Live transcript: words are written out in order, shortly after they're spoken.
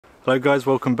Hello guys,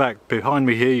 welcome back. Behind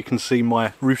me here you can see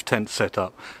my roof tent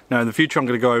setup. Now in the future I'm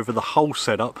going to go over the whole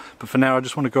setup, but for now I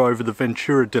just want to go over the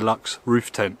Ventura Deluxe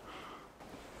roof tent.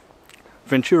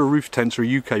 Ventura roof tents are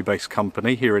a UK based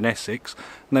company here in Essex,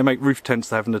 and they make roof tents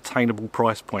that have an attainable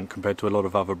price point compared to a lot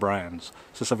of other brands.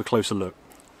 So let's have a closer look.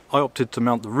 I opted to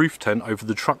mount the roof tent over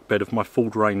the truck bed of my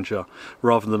Ford Ranger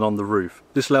rather than on the roof.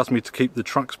 This allows me to keep the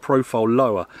truck's profile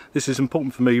lower. This is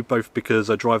important for me both because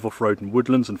I drive off-road in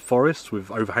woodlands and forests with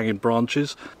overhanging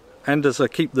branches, and as I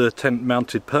keep the tent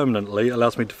mounted permanently, it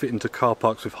allows me to fit into car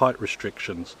parks with height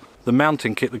restrictions. The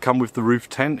mounting kit that comes with the roof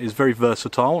tent is very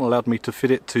versatile and allowed me to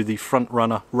fit it to the front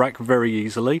runner rack very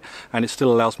easily, and it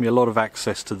still allows me a lot of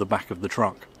access to the back of the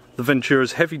truck. The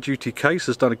Ventura's heavy duty case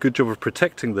has done a good job of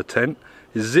protecting the tent.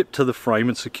 Is zipped to the frame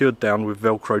and secured down with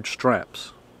velcroed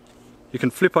straps. You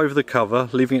can flip over the cover,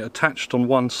 leaving it attached on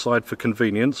one side for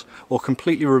convenience, or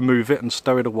completely remove it and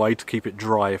stow it away to keep it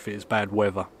dry if it is bad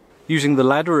weather. Using the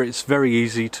ladder, it's very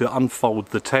easy to unfold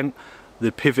the tent.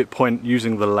 The pivot point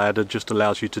using the ladder just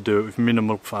allows you to do it with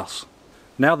minimal fuss.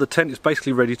 Now the tent is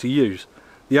basically ready to use.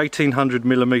 The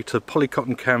 1800mm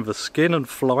polycotton canvas skin and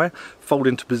fly fold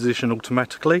into position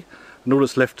automatically, and all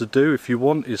that's left to do if you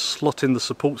want is slot in the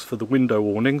supports for the window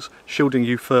awnings, shielding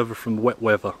you further from wet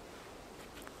weather.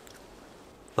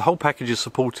 The whole package is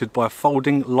supported by a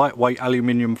folding lightweight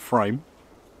aluminium frame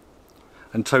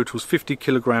and totals 50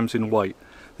 kilograms in weight.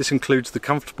 This includes the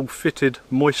comfortable fitted,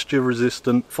 moisture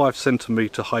resistant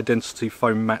 5cm high density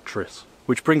foam mattress.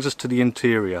 Which brings us to the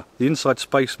interior. The inside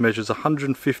space measures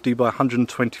 150 by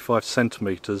 125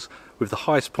 centimetres, with the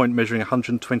highest point measuring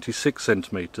 126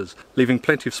 centimetres, leaving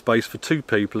plenty of space for two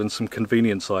people and some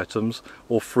convenience items,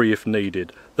 or three if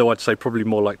needed, though I'd say probably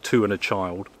more like two and a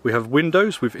child. We have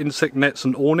windows with insect nets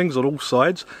and awnings on all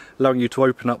sides, allowing you to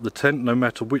open up the tent no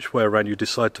matter which way around you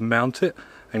decide to mount it,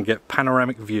 and get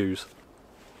panoramic views.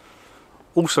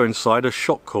 Also inside are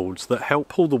shock cords that help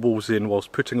pull the walls in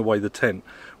whilst putting away the tent,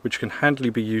 which can handily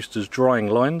be used as drying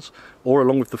lines, or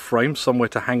along with the frame somewhere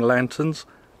to hang lanterns,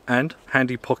 and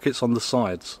handy pockets on the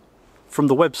sides. From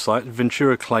the website,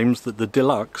 Ventura claims that the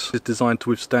Deluxe is designed to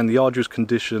withstand the arduous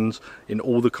conditions in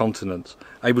all the continents,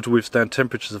 able to withstand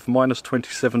temperatures of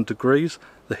 -27 degrees,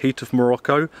 the heat of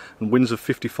Morocco, and winds of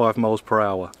 55 miles per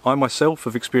hour. I myself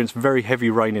have experienced very heavy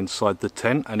rain inside the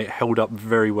tent, and it held up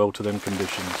very well to them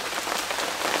conditions.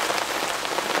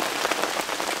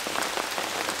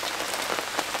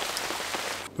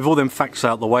 With all them facts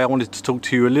out the way, I wanted to talk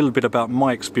to you a little bit about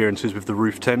my experiences with the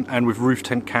roof tent and with roof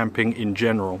tent camping in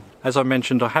general. As I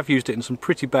mentioned, I have used it in some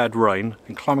pretty bad rain,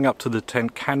 and climbing up to the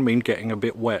tent can mean getting a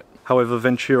bit wet. However,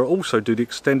 Ventura also do the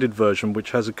extended version,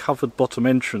 which has a covered bottom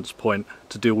entrance point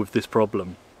to deal with this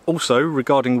problem. Also,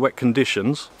 regarding wet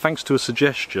conditions, thanks to a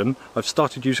suggestion, I've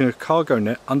started using a cargo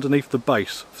net underneath the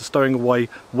base for stowing away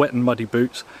wet and muddy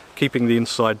boots, keeping the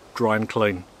inside dry and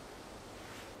clean.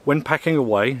 When packing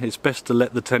away, it's best to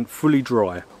let the tent fully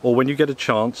dry, or when you get a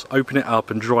chance, open it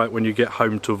up and dry it when you get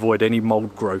home to avoid any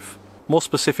mould growth. More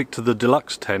specific to the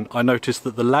Deluxe tent, I noticed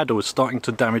that the ladder was starting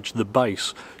to damage the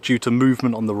base due to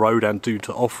movement on the road and due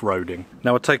to off-roading.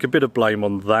 Now I take a bit of blame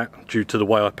on that due to the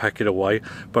way I pack it away,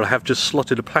 but I have just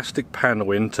slotted a plastic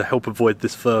panel in to help avoid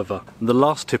this further. And the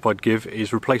last tip I'd give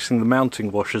is replacing the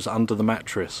mounting washers under the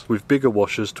mattress with bigger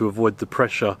washers to avoid the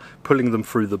pressure pulling them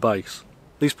through the base.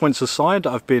 These points aside,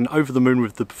 I've been over the moon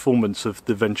with the performance of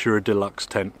the Ventura Deluxe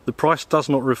tent. The price does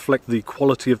not reflect the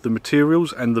quality of the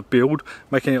materials and the build,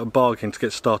 making it a bargain to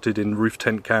get started in roof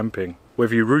tent camping.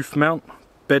 Whether you roof mount,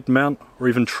 bed mount, or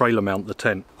even trailer mount the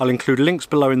tent. I'll include links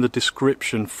below in the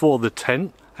description for the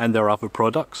tent and their other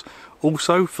products,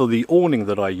 also for the awning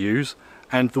that I use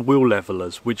and the wheel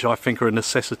levelers, which I think are a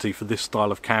necessity for this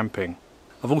style of camping.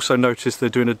 I've also noticed they're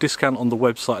doing a discount on the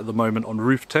website at the moment on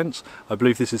roof tents. I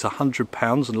believe this is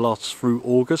 £100 and lasts through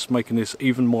August, making this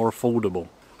even more affordable.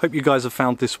 Hope you guys have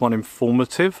found this one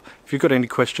informative. If you've got any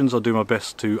questions, I'll do my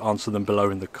best to answer them below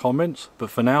in the comments.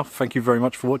 But for now, thank you very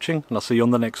much for watching, and I'll see you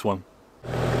on the next one.